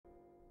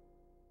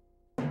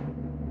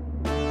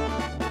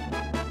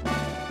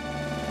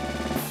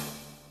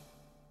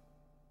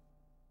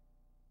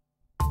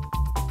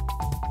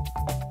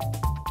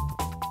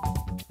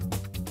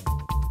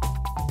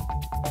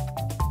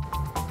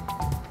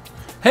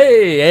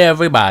Hey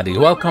everybody,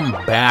 welcome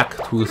back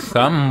to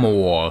some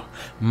more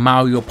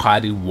Mario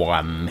Party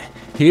 1.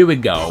 Here we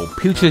go,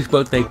 Peach's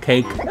birthday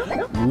cake,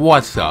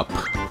 what's up?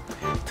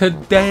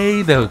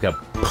 Today there's a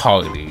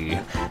party.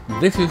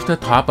 This is the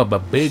top of a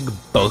big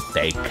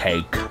birthday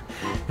cake.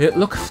 It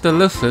looks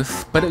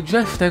delicious, but it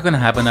just doesn't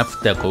have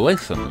enough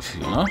decorations,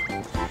 you know?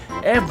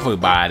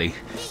 Everybody,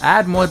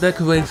 add more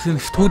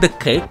decorations to the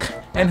cake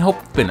and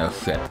help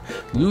finish it.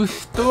 Use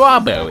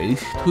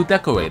strawberries to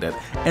decorate it,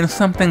 and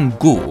something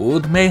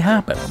good may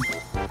happen.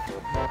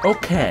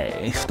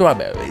 Okay,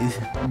 strawberries.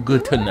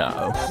 Good to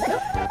know.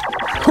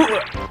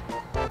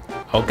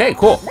 Okay,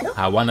 cool.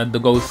 I wanted to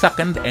go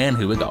second, and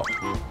here we go.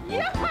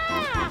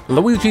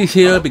 Luigi's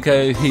here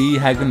because he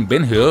hasn't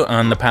been here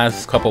on the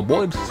past couple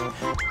boards.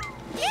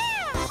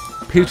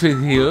 Peach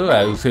is here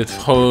as it's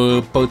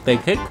her birthday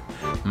cake.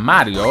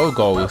 Mario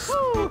goes,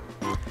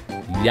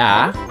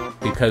 yeah,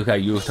 because I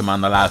used him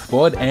on the last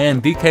board,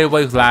 and DK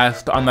was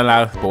last on the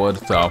last board,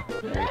 so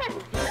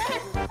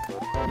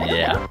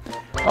yeah.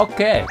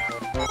 Okay.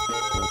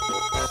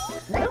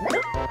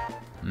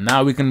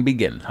 Now we can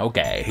begin.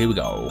 Okay, here we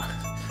go.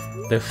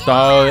 The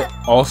star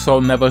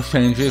also never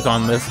changes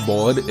on this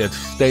board, it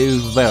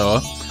stays there.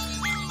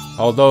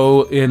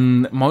 Although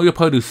in Mario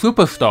Party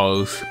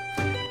Superstars,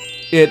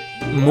 it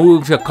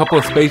moves a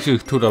couple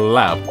spaces to the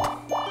left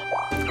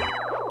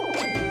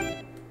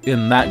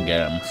in that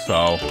game,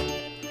 so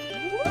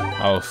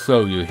I'll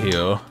show you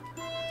here.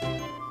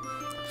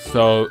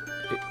 So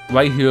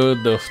right here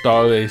the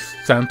star is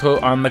center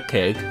on the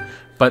cake,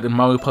 but in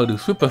Mario Party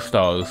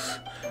Superstars,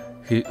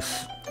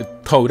 it's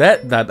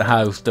Toadette that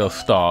has the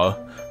star,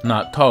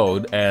 not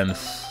Toad, and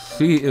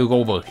she is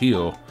over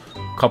here,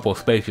 couple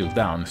spaces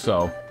down,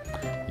 so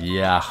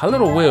yeah, a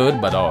little weird,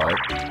 but alright.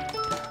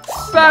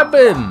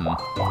 7!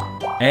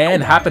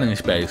 And happening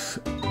space.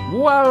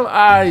 Well,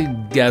 I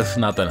guess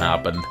nothing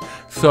happened.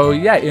 So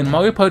yeah, in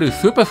Mario Party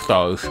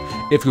Superstars,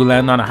 if you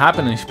land on a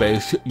happening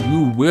space,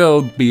 you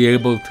will be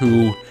able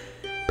to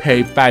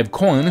pay 5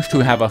 coins to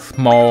have a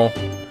small,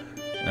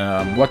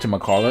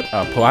 whatchamacallit,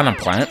 a piranha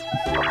plant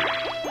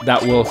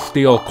that will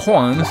steal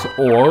coins,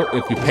 or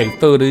if you pay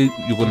 30,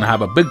 you're gonna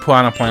have a big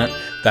piranha plant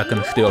that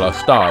can steal a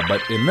star.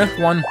 But in this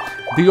one,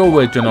 the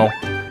original,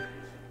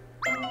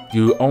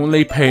 you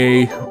only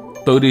pay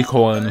 30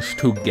 coins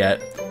to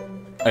get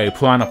a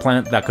piranha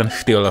plant that can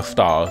steal a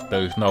star.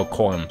 There's no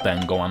coin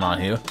thing going on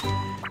here.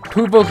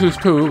 2 versus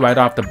 2 right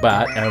off the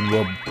bat, and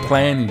we're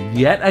playing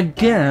yet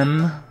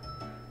again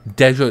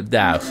Desert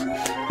Dash.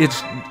 It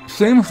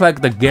seems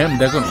like the game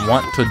doesn't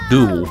want to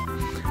do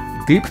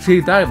Deep Sea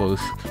Divers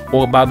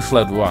or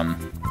Bobsled Run.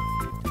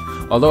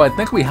 Although I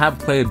think we have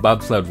played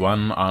Bobsled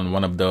Run on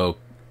one of the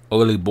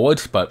early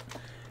boards, but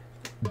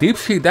Deep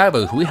Sea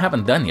Divers we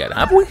haven't done yet,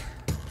 have we?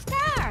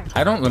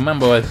 I don't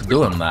remember us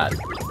doing that.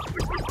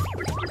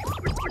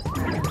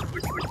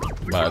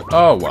 But,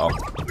 oh well.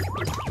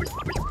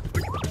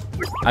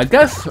 I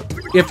guess,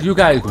 if you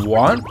guys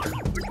want,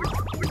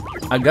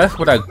 I guess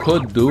what I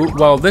could do,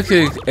 well, this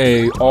is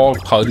a all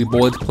party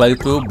boards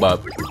playthrough,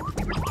 but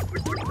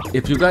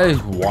if you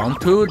guys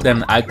want to,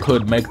 then I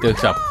could make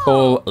this a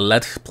full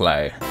let's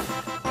play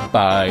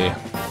by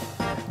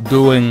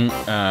doing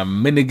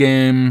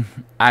minigame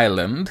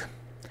island.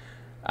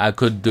 I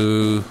could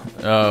do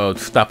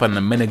stuff in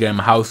the minigame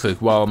house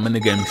as well,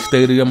 minigame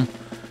stadium,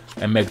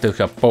 and make this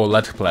a full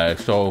let's play.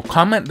 So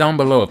comment down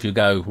below if you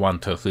guys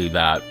want to see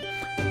that.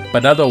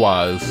 But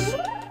otherwise,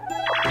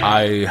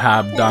 I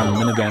have done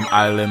minigame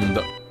island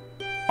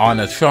on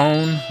its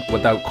own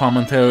without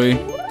commentary,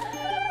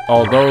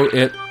 although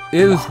it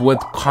is with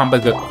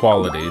composite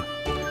quality.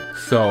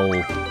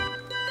 So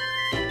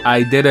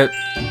I did it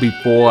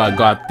before I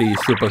got the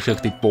Super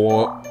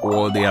 64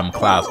 or the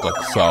Classic,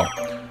 so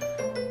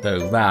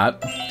there's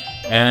that.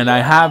 And I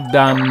have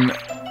done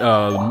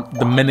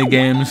the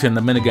minigames in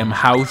the minigame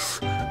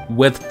house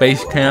with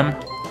face cam,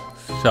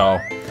 so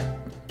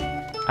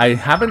I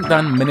haven't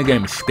done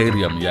minigame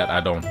stadium yet,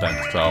 I don't think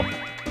so.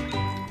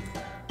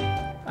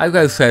 As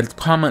I said,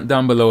 comment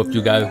down below if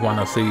you guys want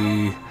to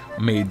see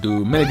me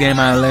do minigame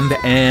island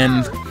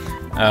and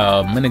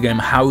minigame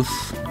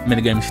house,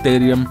 minigame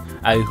stadium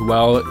as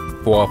well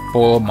for a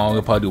full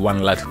Mario Party 1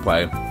 let's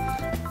play.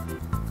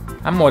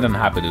 I'm more than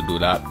happy to do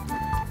that.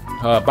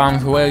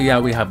 Bounce away, yeah,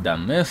 we have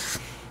done this.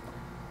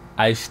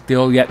 I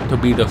still yet to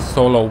be the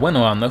solo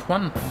winner on this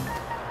one.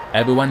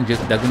 Everyone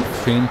just doesn't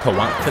seem to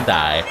want to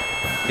die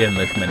in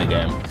this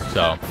minigame,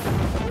 so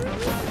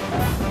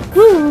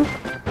woo!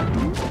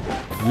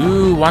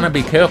 You want to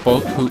be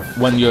careful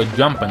when you're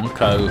jumping,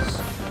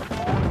 because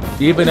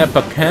even if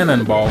a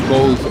cannonball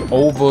goes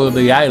over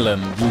the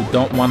island, you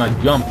don't want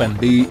to jump and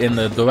be in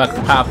the direct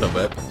path of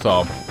it,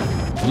 so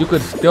you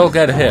could still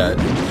get hit.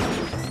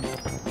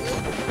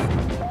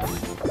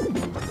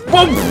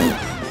 Whoa!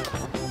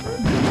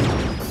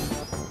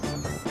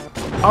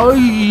 Are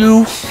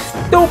you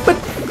stupid?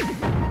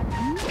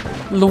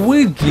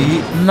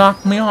 Luigi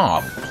knocked me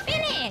off.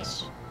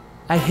 Finish!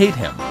 I hate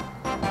him.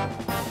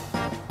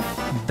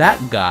 That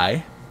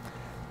guy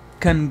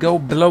can go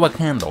blow a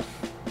candle.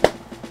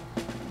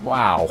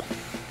 Wow.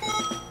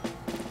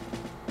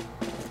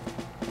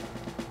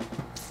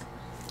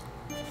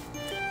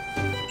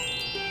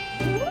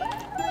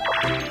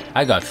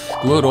 I got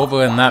screwed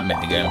over in that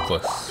minigame for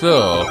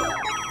sure.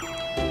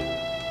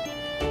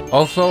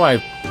 Also,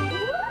 I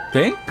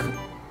think...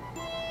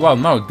 Well,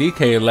 no,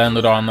 DK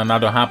landed on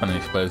another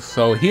happening space,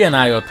 so he and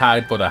I are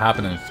tied for the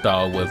happening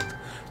star with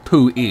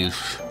 2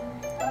 each.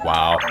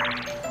 Wow.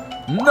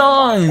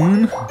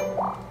 9!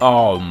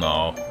 Oh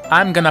no.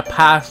 I'm gonna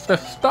pass the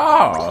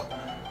star!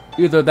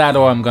 Either that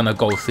or I'm gonna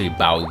go see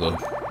Bowser.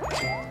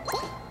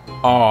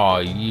 Oh,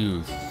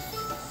 you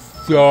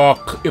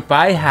suck. If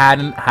I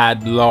hadn't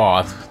had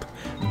lost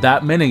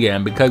that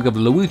minigame because of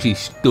Luigi's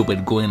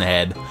stupid green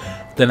head,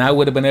 then I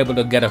would have been able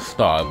to get a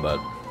star, but...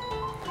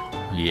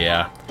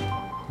 yeah.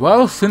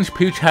 Well, since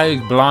Peach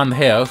has blonde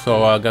hair,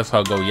 so I guess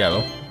I'll go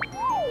yellow.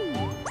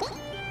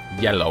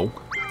 Yellow.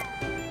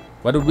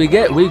 What did we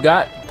get? We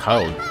got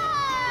Toad.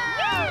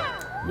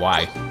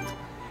 Why?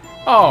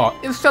 Oh,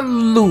 it's a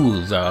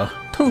loser.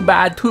 Too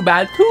bad, too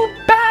bad, too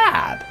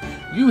bad.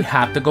 You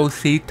have to go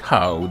see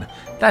Toad.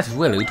 That's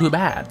really too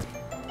bad.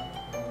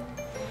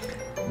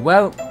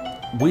 Well,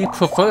 we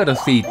prefer to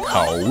see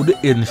Toad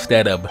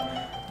instead of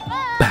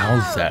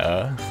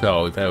Bowser.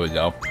 So, there we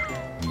go.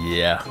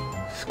 Yeah.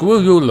 Screw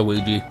you,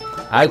 Luigi.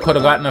 I could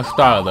have gotten a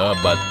star there,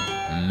 but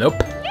nope.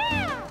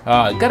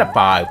 Get a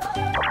 5.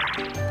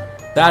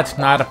 That's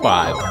not a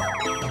 5.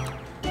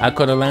 I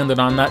could have landed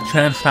on that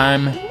chance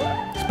time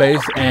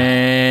space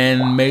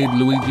and made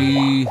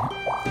Luigi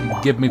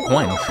give me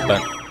points,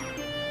 but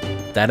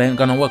that ain't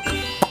gonna work.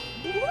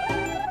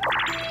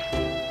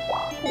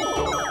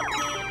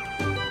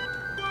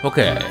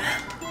 Okay.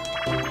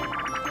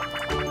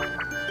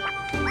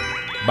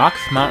 Box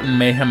Mountain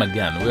Mayhem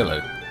again,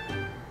 really?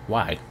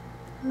 Why?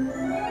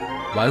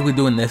 Why are we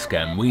doing this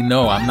again? We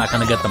know I'm not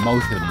gonna get the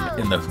most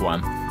in this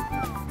one.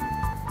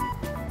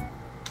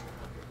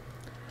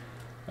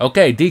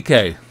 Okay,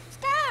 DK.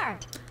 Star.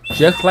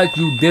 Just like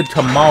you did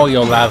to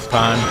Mario last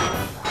time,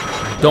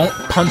 don't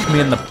punch me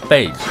in the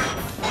face.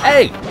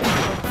 Hey!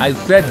 I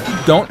said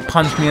don't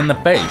punch me in the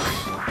face.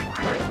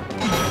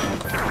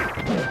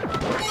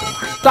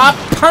 Stop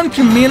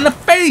punching me in the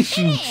face,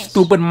 you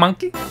stupid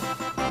monkey!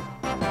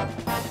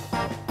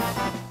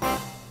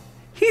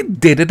 He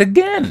did it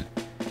again.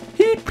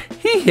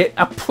 He hit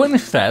a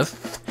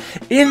princess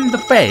in the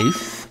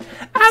face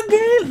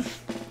again.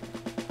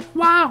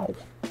 Wow.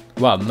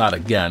 Well, not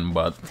again,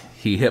 but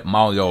he hit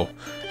Mario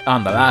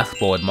on the last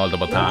board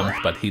multiple times,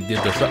 but he did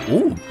this.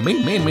 Ooh, me.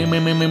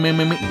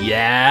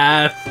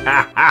 Yes.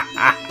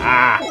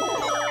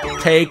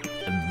 Take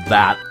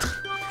that.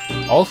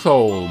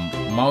 Also,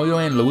 Mario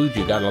and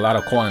Luigi got a lot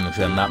of coins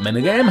in that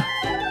minigame.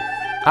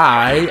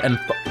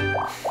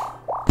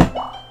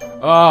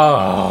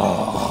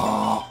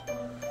 Oh,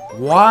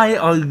 why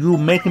are you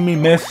making me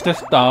miss the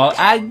star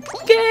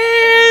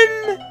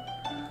again?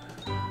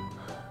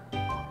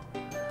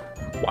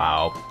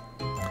 Wow.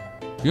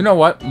 You know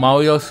what,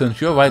 Mario, since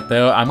you're right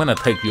there, I'm gonna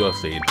take your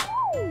seed.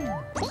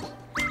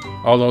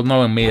 Although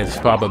knowing me, it's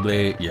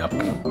probably, yep.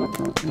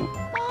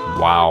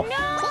 Wow.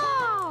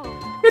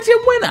 It's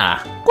your winner!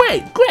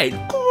 Great!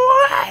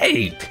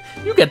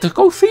 You get to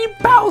go see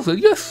Bowser,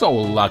 you're so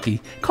lucky.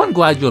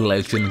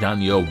 Congratulations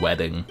on your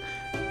wedding.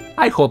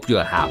 I hope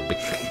you're happy.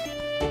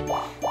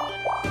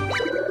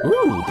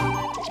 Ooh.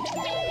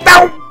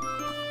 Ow!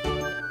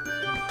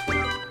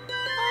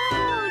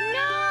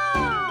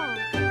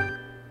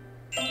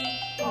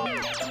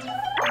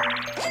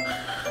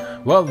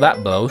 Well,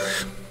 that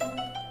blows.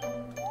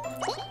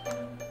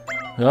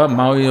 Well,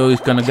 Mario is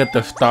gonna get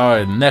the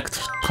star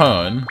next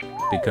turn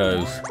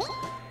because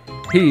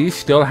he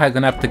still has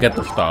enough to get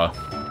the star.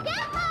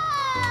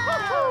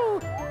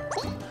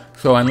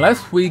 So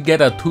unless we get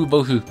a 2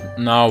 versus...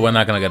 No, we're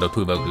not gonna get a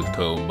 2 versus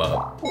 2,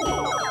 but...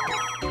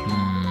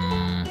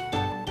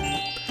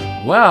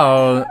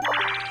 Well,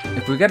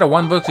 if we get a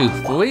 1 versus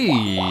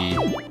 3...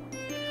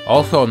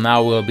 Also,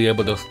 now we'll be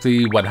able to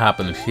see what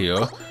happens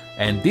here.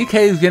 And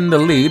DK's in the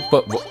lead,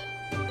 but...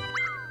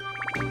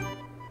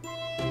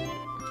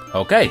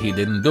 Okay, he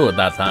didn't do it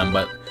that time,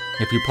 but...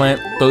 If you plant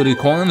 30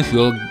 coins,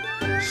 you'll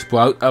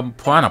sprout a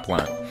piranha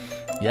plant.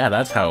 Yeah,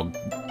 that's how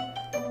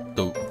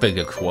the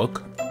physics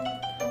work.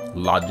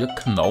 Logic,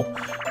 no.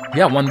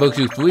 Yeah, 1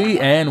 versus 3,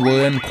 and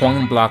we're in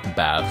coin block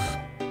bath.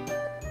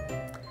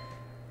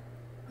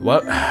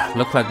 Well,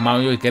 looks like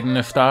Mario is getting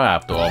a star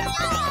after all.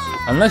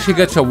 Unless he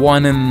gets a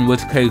 1, in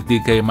which case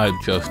DK might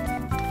just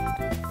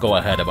go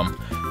ahead of him.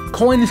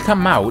 Coins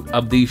come out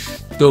of these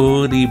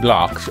 30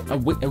 blocks.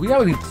 We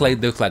already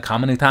played this like how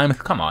many times?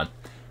 Come on.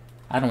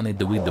 I don't need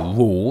to read the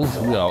rules.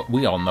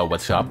 We all know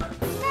what's up.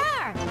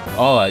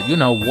 Oh, you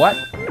know what?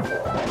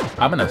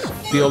 I'm gonna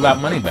steal that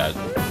money bag.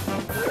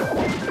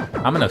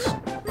 I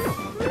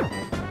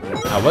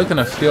was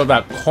gonna steal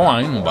that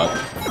coin, but...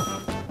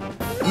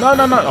 No.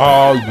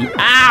 Oh, you...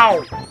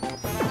 Ow!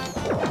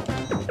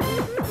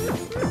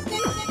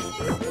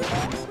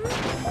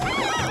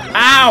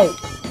 Ow!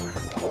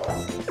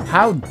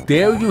 How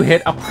dare you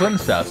hit a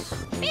princess?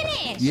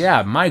 Finish.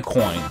 Yeah, my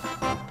coin.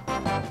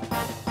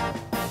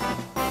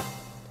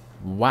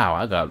 Wow,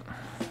 I got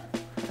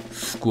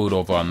screwed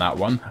over on that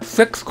one.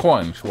 6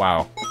 coins,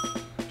 wow.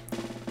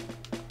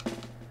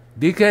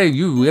 DK,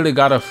 you really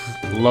gotta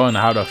learn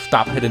how to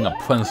stop hitting a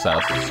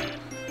princess.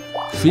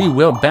 She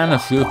will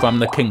banish you from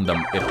the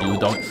kingdom if you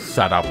don't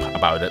shut up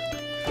about it.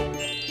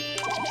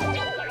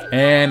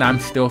 And I'm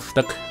still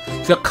sick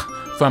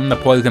from the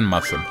poison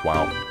mushroom.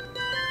 Wow.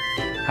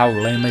 How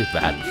lame is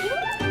that?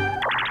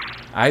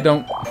 I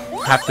don't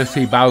have to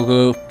see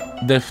Bowser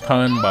this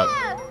turn, but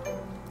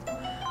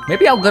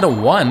maybe I'll get a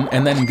 1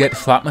 and then get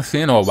Slot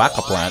Machine or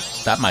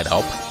Whack-A-Plant. That might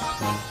help.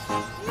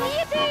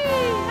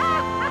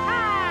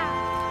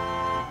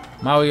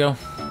 Mario.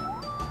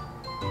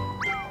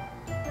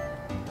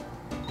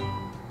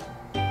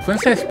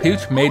 Princess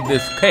Peach made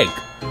this cake.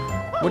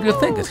 What do you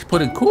think? It's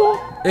pretty cool?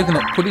 Isn't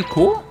it pretty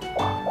cool?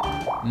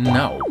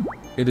 No,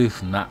 it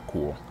is not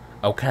cool.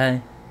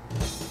 Okay?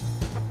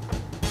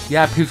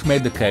 Yeah, Peach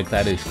made the cake.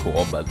 That is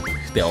cool, but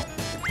still.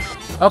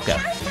 Okay.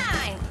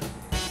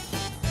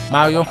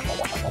 Mario,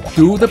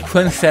 do the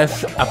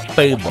princess a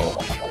favor.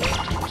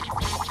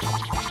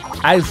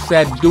 I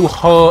said do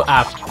her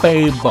a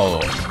favor.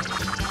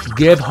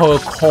 Give her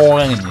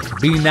coins.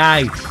 Be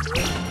nice.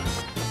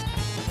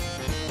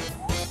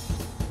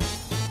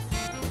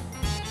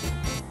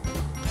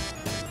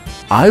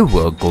 I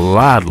will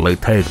gladly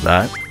take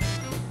that.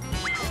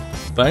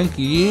 Thank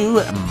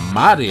you,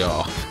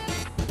 Mario.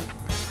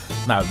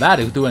 Now that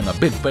is doing a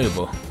big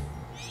favor.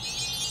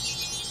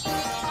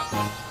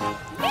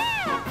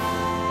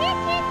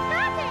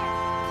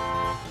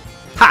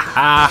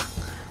 Haha!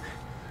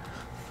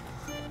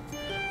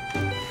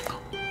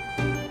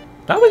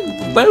 That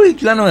was very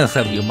generous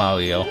of you,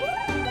 Mario.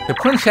 The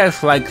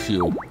princess likes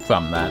you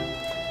from that.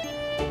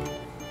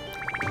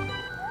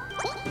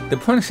 The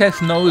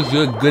princess knows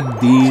your good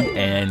deed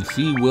and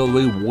she will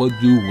reward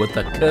you with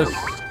a kiss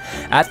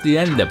at the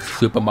end of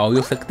Super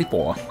Mario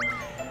 64.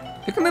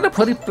 Isn't it a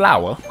pretty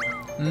flower?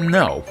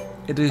 No,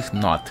 it is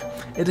not.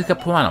 It is a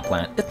piranha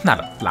plant. It's not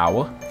a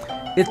flower.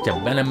 It's a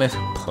venomous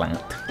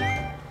plant.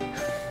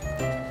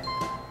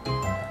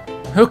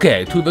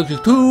 Okay, 2 versus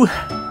 2.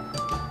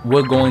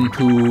 We're going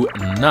to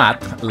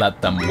not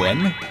let them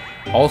win.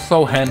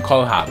 Also, Hand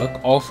Call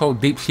Havoc. Also,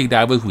 Deep Sea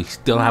Divers. We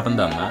still haven't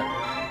done that.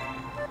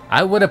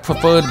 I would have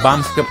preferred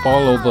Bomb Skip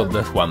all over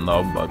this one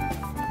though, but...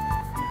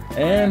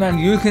 And I'm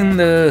using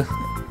the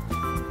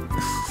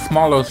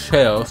smaller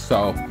shell,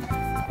 so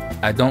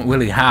I don't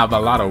really have a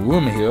lot of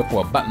room here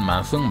for a button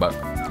mashing, but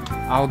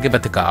I'll give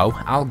it a go.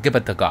 I'll give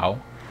it a go.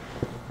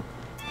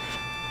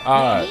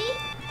 Alright.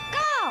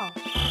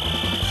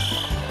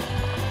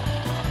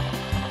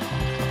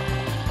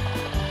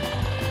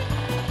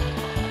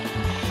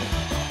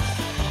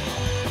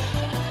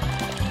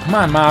 Come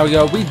on,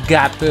 Mario, we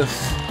got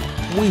this.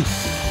 We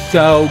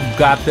so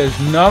got this.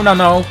 No, no,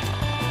 no.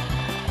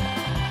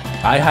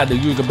 I had to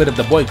use a bit of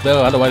the brake there,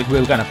 otherwise we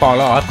were gonna fall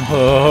off.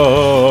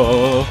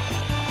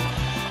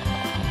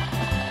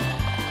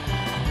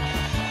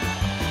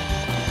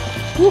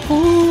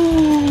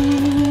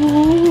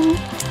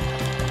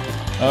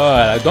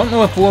 Alright, I don't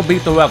know if we'll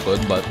beat the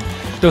record, but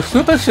the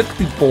Super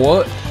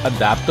 64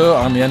 adapter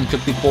on the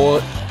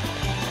N64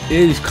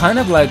 is kind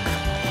of like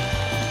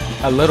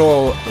a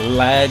little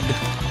lag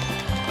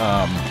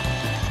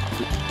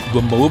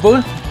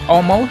remover,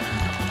 almost.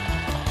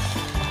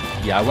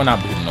 Yeah, we're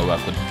not beating the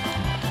record.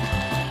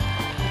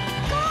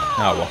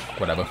 Oh well,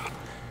 whatever.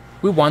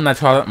 We won,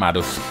 that's all that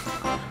matters.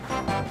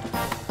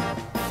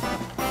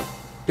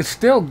 It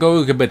still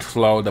goes a bit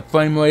slow. The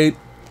frame rate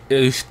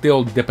is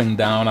still dipping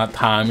down at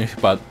times,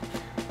 but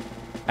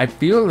I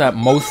feel that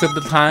most of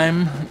the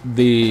time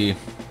the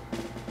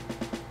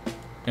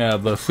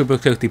Super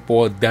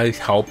 64 does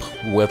help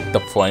with the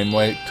frame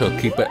rate to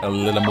keep it a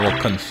little more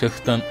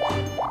consistent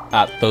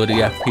at 30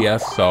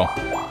 FPS, so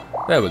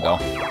there we go.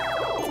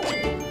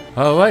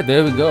 Alright,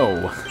 there we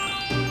go.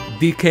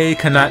 DK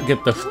cannot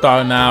get the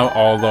star now,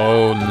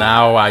 although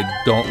now I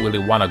don't really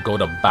want to go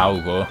to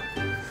Bowser.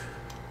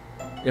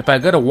 If I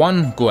get a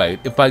 1, great.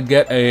 If I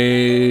get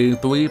a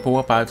 3,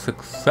 4, 5,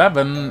 6,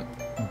 7,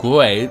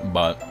 great,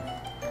 but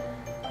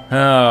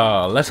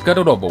let's get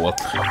it over with.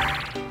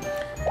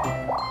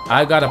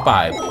 I got a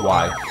 5.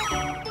 Why?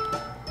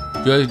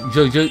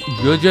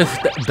 You're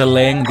just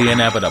delaying the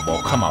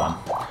inevitable. Come on.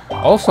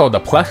 Also, the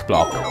plus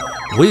block.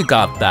 We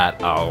got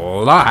that a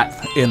lot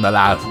in the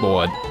last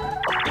board.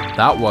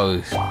 That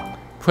was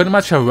pretty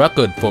much a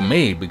record for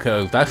me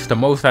because that's the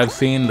most I've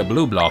seen the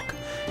blue block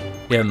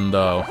in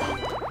the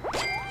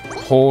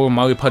whole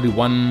Mario Party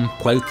 1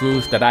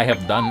 playthroughs that I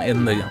have done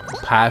in the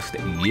past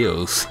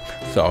years.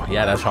 So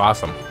yeah, that's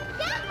awesome.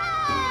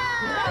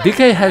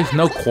 DK has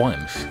no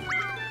coins.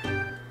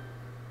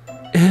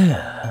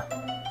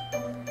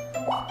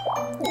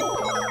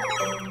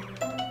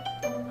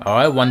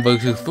 Alright, 1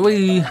 versus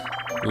 3.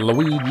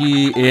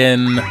 Luigi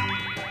in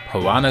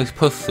Piranha's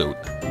Pursuit.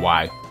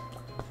 Why?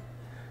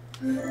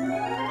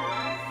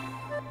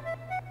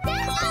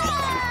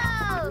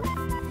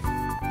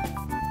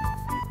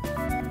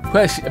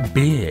 Press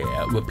B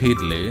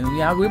repeatedly.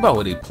 Yeah, we've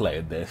already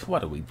played this.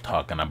 What are we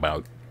talking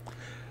about?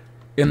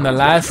 In the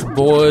last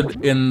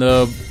board, in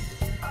the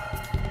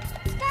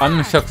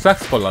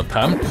unsuccessful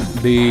attempt,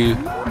 the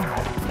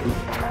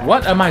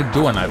What am I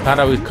doing? I thought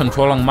I was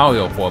controlling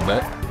Mario for a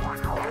bit.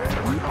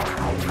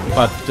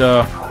 But,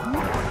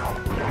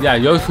 yeah,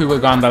 Yoshi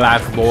was on the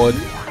last board.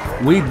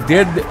 We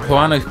did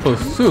Piranha's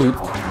Pursuit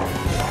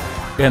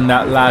in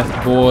that last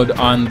board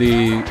on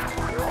the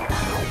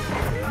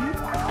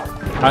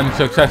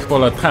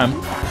unsuccessful attempt.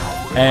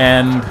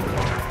 And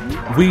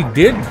we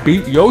did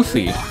beat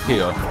Yoshi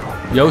here.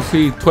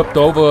 Yoshi tripped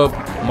over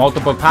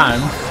multiple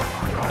times.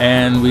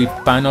 And we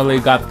finally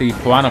got the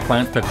Piranha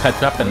Plant to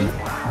catch up and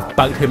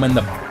bite him in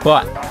the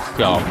butt.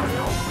 So,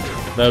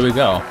 there we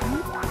go.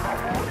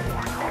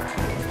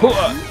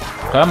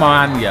 Come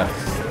on, you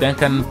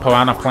stinking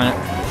Piranha Plant.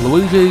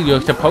 Luigi,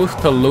 you're supposed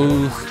to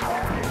lose.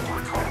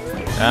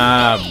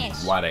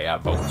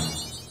 Whatever.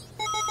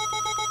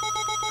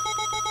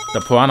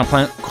 The Piranha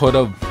Plant could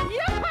have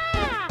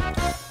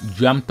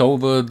jumped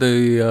over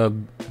the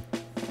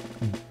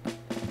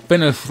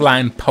finish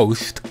line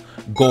post,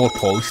 goal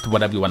post,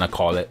 whatever you want to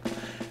call it.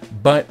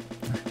 But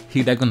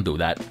he doesn't do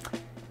that.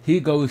 He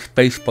goes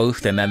face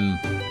first and then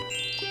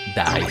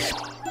dies.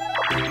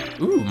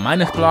 Ooh,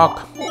 minus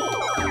block.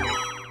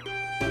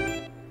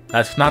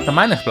 That's not the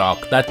minus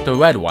block, that's the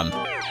red one.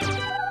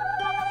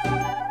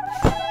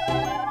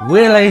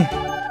 Really?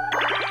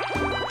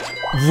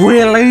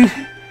 Really?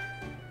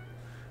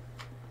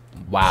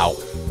 Wow.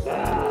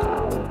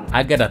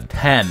 I get a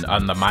 10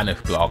 on the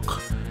minus block.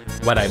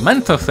 What I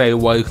meant to say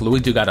was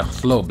Luigi got a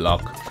slow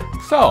block.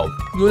 So,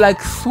 you like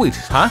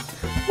sweets, huh?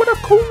 What a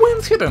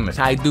coincidence,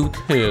 I do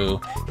too.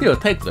 Here,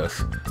 take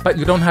this. But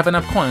you don't have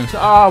enough coins.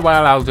 Oh,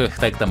 well, I'll just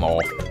take them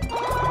all.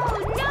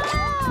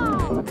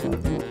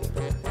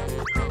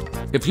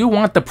 If you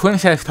want the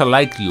princess to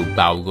like you,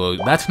 Bowser,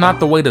 that's not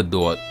the way to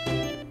do it.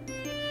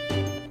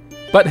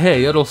 But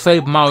hey, it'll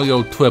save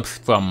Mario trips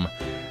from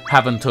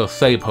having to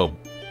save her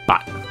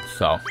butt.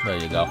 So, there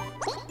you go.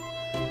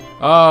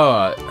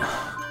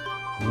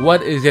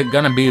 What is it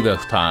gonna be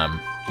this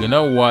time? You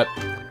know what?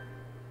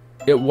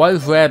 It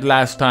was red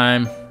last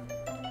time.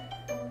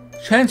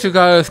 Chances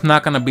are it's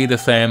not gonna be the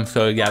same,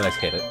 so yeah, let's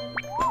hit it.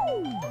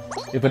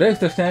 If it is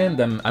the same,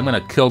 then I'm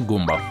gonna kill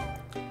Goomba.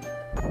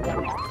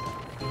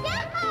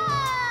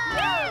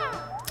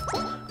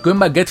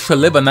 Goomba gets to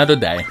live another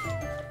day.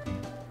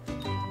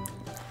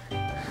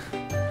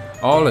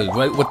 All is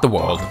right with the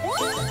world.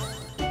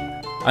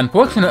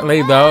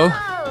 Unfortunately, though,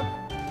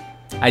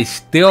 I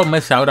still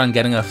miss out on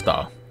getting a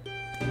star.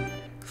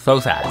 So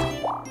sad.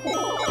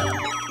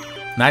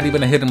 Not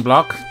even a hidden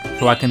block,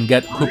 so I can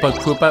get Koopa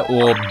Koopa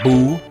or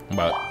Boo,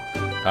 but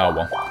oh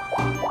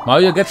well.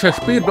 Mario gets a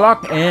speed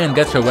block and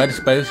gets a red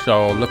space,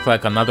 so looks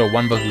like another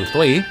 1 vs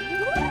 3.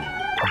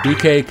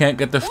 DK can't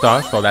get the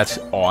star, so that's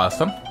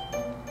awesome.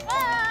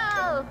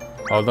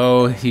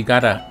 Although he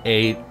got a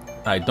 8,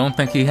 I don't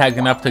think he had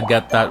enough to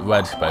get that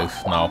red space,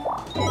 no.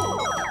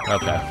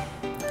 Okay.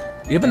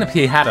 Even if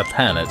he had a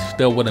 10, it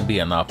still wouldn't be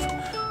enough.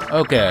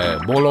 Okay,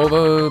 ball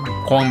over,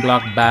 coin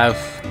block bass.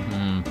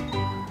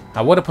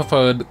 I would have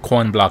preferred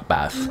coin block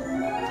bass.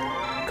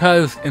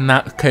 Because in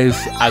that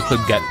case, I could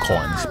get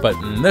coins. But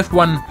in this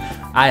one,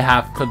 I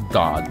have to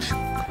dodge.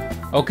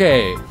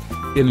 Okay,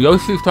 in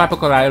Yoshi's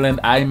Tropical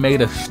Island, I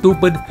made a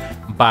stupid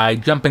by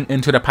jumping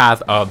into the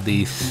path of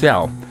the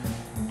cell.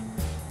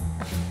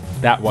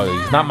 That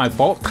was not my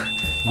fault.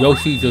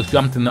 Yoshi just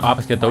jumped in the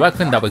opposite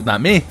direction, that was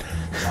not me.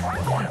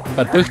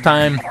 But this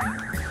time,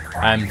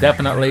 I'm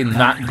definitely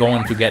not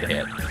going to get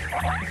hit.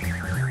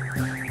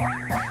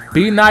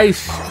 Be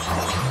nice!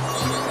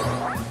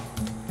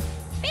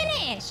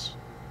 Finish!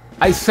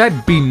 I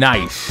said be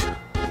nice.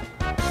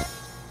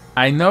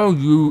 I know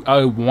you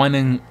are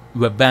wanting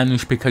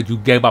revenge because you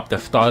gave up the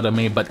star to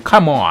me, but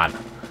come on!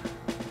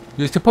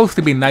 You're supposed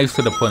to be nice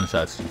to the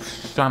princess, you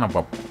son of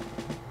a...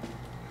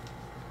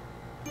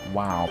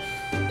 Wow.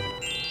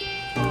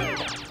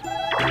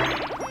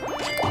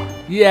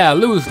 Yeah,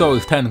 lose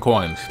those 10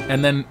 coins,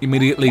 and then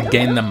immediately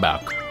gain them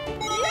back.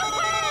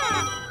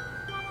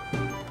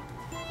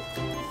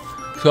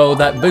 So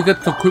that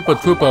visit to Koopa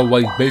Troopa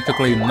was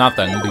basically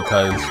nothing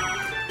because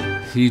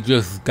he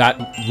just got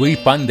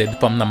refunded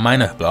from the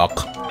minus block.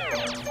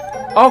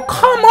 Oh,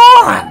 come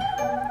on!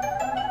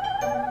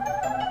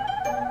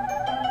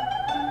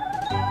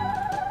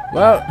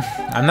 Well,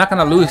 I'm not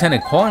gonna lose any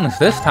coins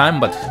this time,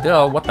 but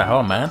still, what the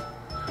hell, man?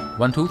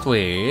 1, 2,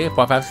 3,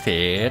 4, 5,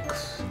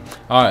 6.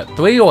 Alright,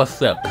 3 or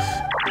 6.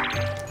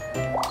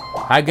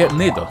 I get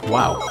neither.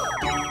 Wow.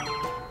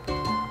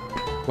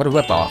 What a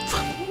ripoff.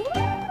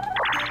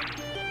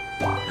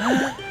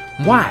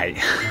 Why?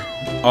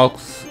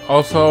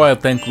 Also, I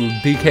think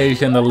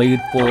DK's in the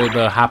lead for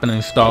the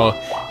happening star.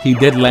 He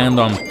did land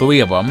on 3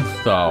 of them,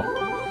 so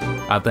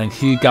I think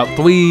he got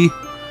 3.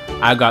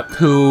 I got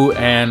 2,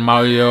 and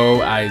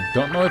Mario, I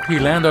don't know if he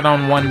landed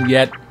on 1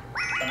 yet.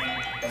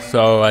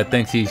 So I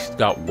think he's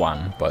got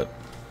 1, but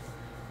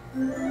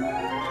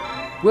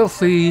we'll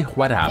see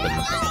what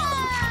happens.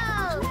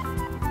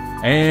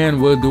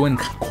 And we're doing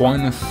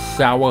Coin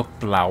Sour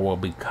Flower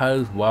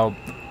because, well,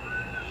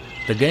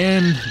 the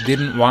game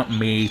didn't want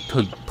me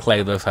to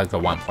play this as a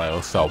 1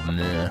 player, so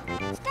nah.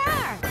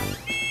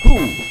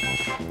 Ooh.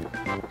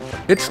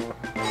 It's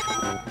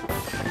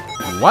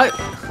what?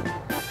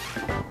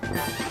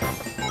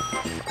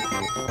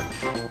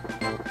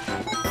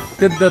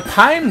 Did the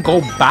time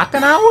go back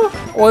an hour?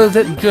 Or is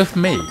it just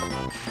me?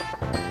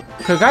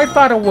 Cause I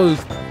thought it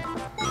was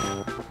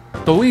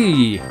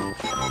 3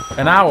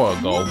 an hour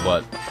ago,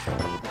 but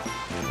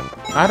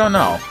I don't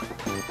know.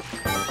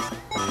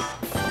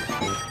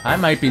 I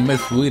might be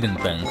misreading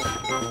things.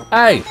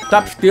 Hey,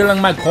 stop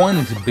stealing my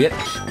coins, bitch.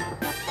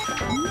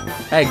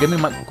 Hey, give me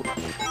my...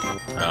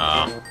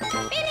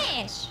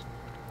 Finish!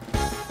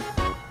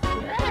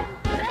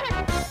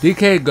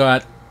 DK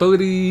got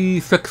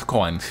 36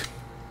 coins.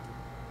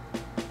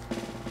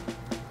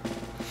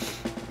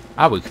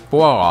 I was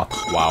 4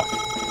 off. Wow.